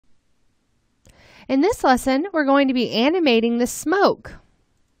In this lesson, we're going to be animating the smoke.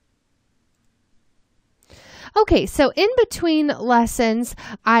 Okay, so in between lessons,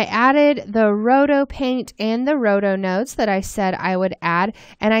 I added the roto paint and the roto nodes that I said I would add,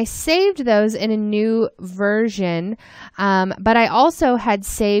 and I saved those in a new version, but I also had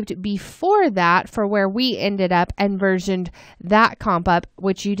saved before that for where we ended up and versioned that comp up,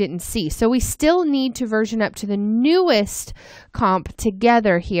 which you didn't see. So we still need to version up to the newest comp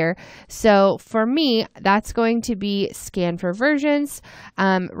together here. So for me, that's going to be scan for versions.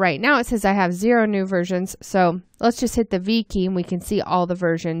 Right now it says I have 0 new versions, so let's just hit the V key and we can see all the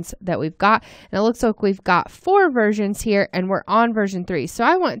versions that we've got. And it looks like we've got 4 versions here and we're on version 3. So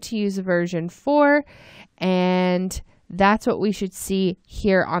I want to use version 4, and that's what we should see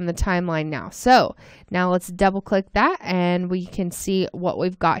here on the timeline now. So now let's double click that and we can see what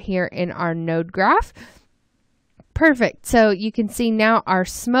we've got here in our node graph. Perfect. So you can see now our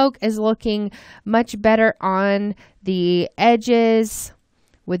smoke is looking much better on the edges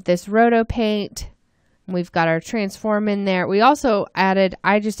with this roto paint. We've got our transform in there. We also added,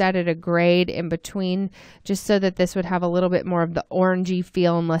 I just added a grade in between just so that this would have a little bit more of the orangey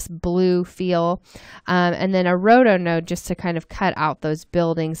feel and less blue feel. And then a roto node just to kind of cut out those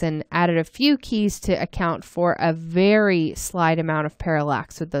buildings, and added a few keys to account for a very slight amount of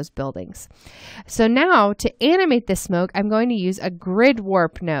parallax with those buildings. So now to animate the smoke, I'm going to use a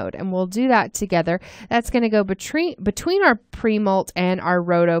GridWarp node, and we'll do that together. That's going to go between our pre-molt and our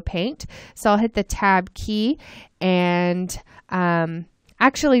roto paint. So I'll hit the tab key, and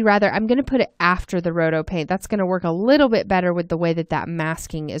actually rather I'm going to put it after the roto paint. That's going to work a little bit better with the way that that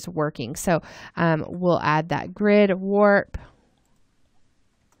masking is working. So we'll add that GridWarp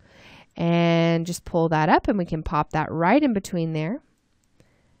and just pull that up, and we can pop that right in between there.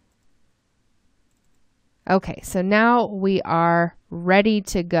 Okay, so now we are ready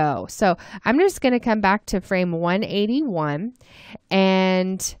to go. So I'm just going to come back to frame 181,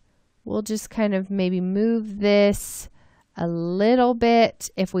 and we'll just kind of maybe move this a little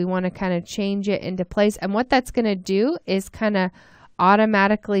bit if we want to kind of change it into place. And what that's going to do is kind of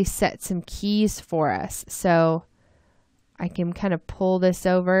automatically set some keys for us. So I can kind of pull this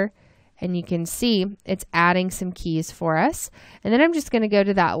over, and you can see it's adding some keys for us. And then I'm just going to go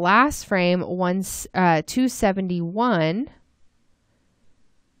to that last frame, 271,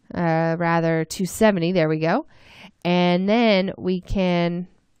 rather 270, there we go. And then we can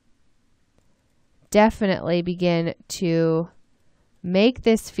definitely begin to make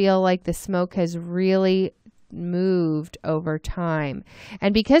this feel like the smoke has really moved over time.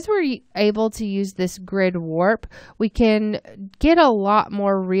 And because we're able to use this GridWarp, we can get a lot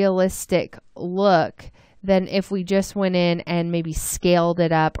more realistic look than if we just went in and maybe scaled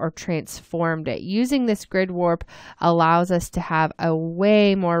it up or transformed it. Using this GridWarp allows us to have a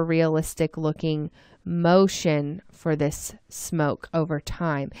way more realistic looking motion for this smoke over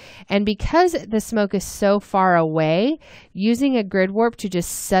time. And because the smoke is so far away, using a GridWarp to just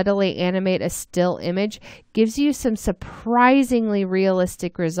subtly animate a still image gives you some surprisingly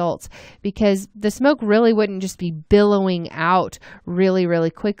realistic results, because the smoke really wouldn't just be billowing out really, really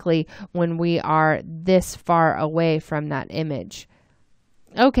quickly when we are this far away from that image.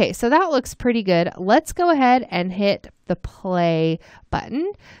 Okay, so that looks pretty good. Let's go ahead and hit the play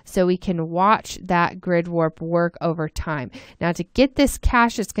button so we can watch that GridWarp work over time. Now to get this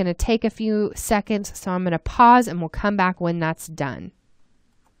cache, it's going to take a few seconds, so I'm going to pause and we'll come back when that's done.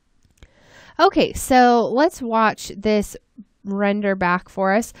 Okay, so let's watch this render back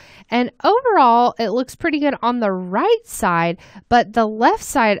for us, and overall it looks pretty good on the right side, but the left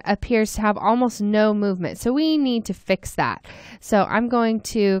side appears to have almost no movement, so we need to fix that. So I'm going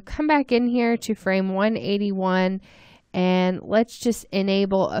to come back in here to frame 181, and let's just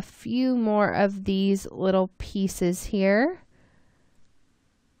enable a few more of these little pieces here.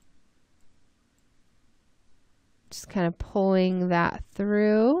 Just kind of pulling that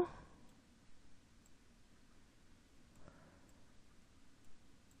through.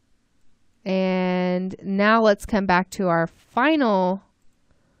 And now let's come back to our final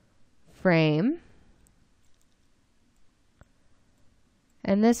frame.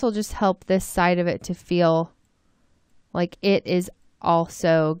 And this will just help this side of it to feel like it is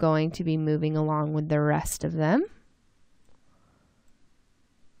also going to be moving along with the rest of them.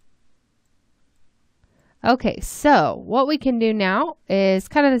 Okay, so what we can do now is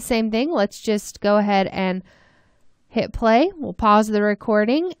kind of the same thing. Let's just go ahead and hit play. We'll pause the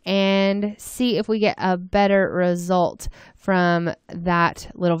recording and see if we get a better result from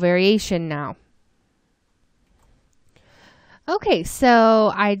that little variation now. Okay,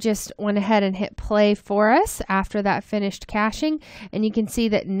 so I just went ahead and hit play for us after that finished caching, and you can see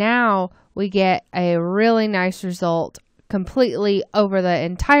that now we get a really nice result completely over the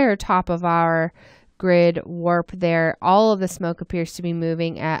entire top of our GridWarp there. All of the smoke appears to be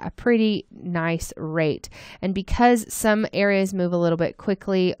moving at a pretty nice rate. And because some areas move a little bit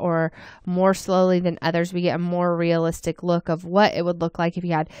quickly or more slowly than others, we get a more realistic look of what it would look like if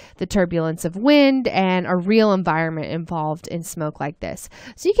you had the turbulence of wind and a real environment involved in smoke like this.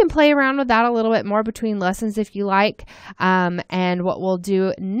 So you can play around with that a little bit more between lessons if you like. And what we'll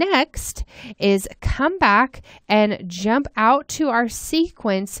do next is come back and jump out to our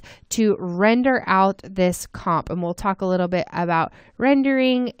sequence to render out this comp, and we'll talk a little bit about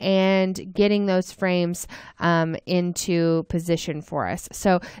rendering and getting those frames into position for us.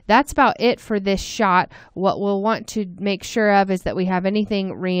 So that's about it for this shot. What we'll want to make sure of is that we have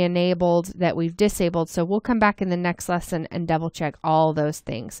anything re-enabled that we've disabled, so we'll come back in the next lesson and double check all those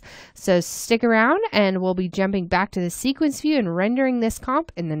things. So stick around and we'll be jumping back to the sequence view and rendering this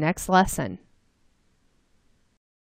comp in the next lesson.